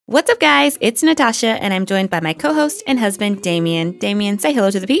What's up, guys? It's Natasha, and I'm joined by my co-host and husband, Damien. Damien, say hello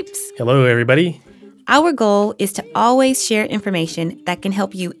to the peeps. Hello, everybody. Our goal is to always share information that can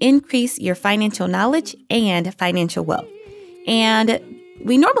help you increase your financial knowledge and financial wealth. And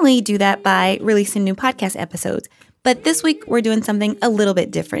we normally do that by releasing new podcast episodes, but this week we're doing something a little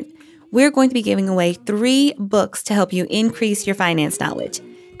bit different. We're going to be giving away 3 books to help you increase your finance knowledge.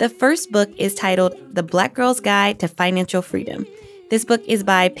 The first book is titled The Black Girl's Guide to Financial Freedom. This book is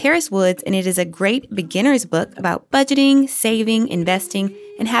by Paris Woods, and it is a great beginner's book about budgeting, saving, investing,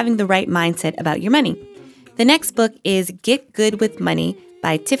 and having the right mindset about your money. The next book is Get Good with Money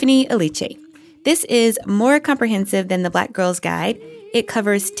by Tiffany Aliche. This is more comprehensive than The Black Girl's Guide. It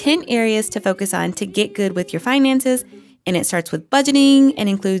covers 10 areas to focus on to get good with your finances, and it starts with budgeting and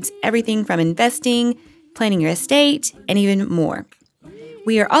includes everything from investing, planning your estate, and even more.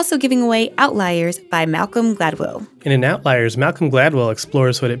 We are also giving away Outliers by Malcolm Gladwell. And in Outliers, Malcolm Gladwell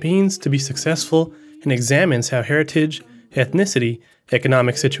explores what it means to be successful and examines how heritage, ethnicity,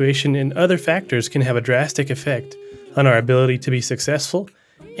 economic situation, and other factors can have a drastic effect on our ability to be successful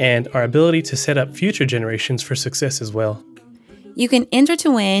and our ability to set up future generations for success as well. You can enter to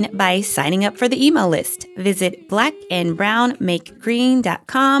win by signing up for the email list. Visit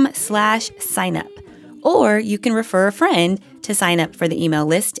blackandbrownmakegreen.com/sign up. Or you can refer a friend to sign up for the email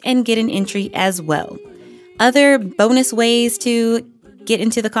list and get an entry as well. Other bonus ways to get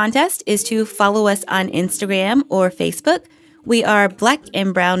into the contest is to follow us on Instagram or Facebook. We are Black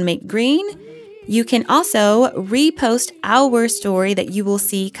and Brown Make Green. You can also repost our story that you will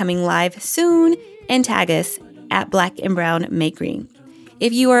see coming live soon and tag us at Black and Brown Make Green.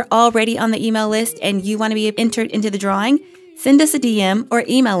 If you are already on the email list and you want to be entered into the drawing, send us a DM or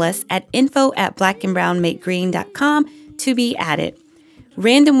email us at info@blackandbrownmakegreen.com to be added.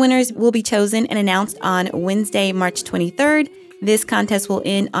 Random winners will be chosen and announced on Wednesday, March 23rd. This contest will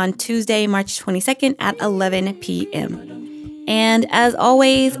end on Tuesday, March 22nd at 11 p.m. And as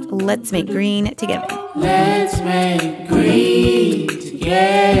always, let's make green together. Let's make green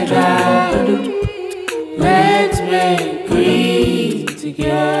together. Let's make green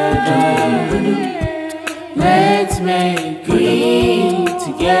together. Let's make green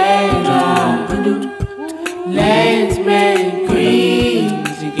together. Let's make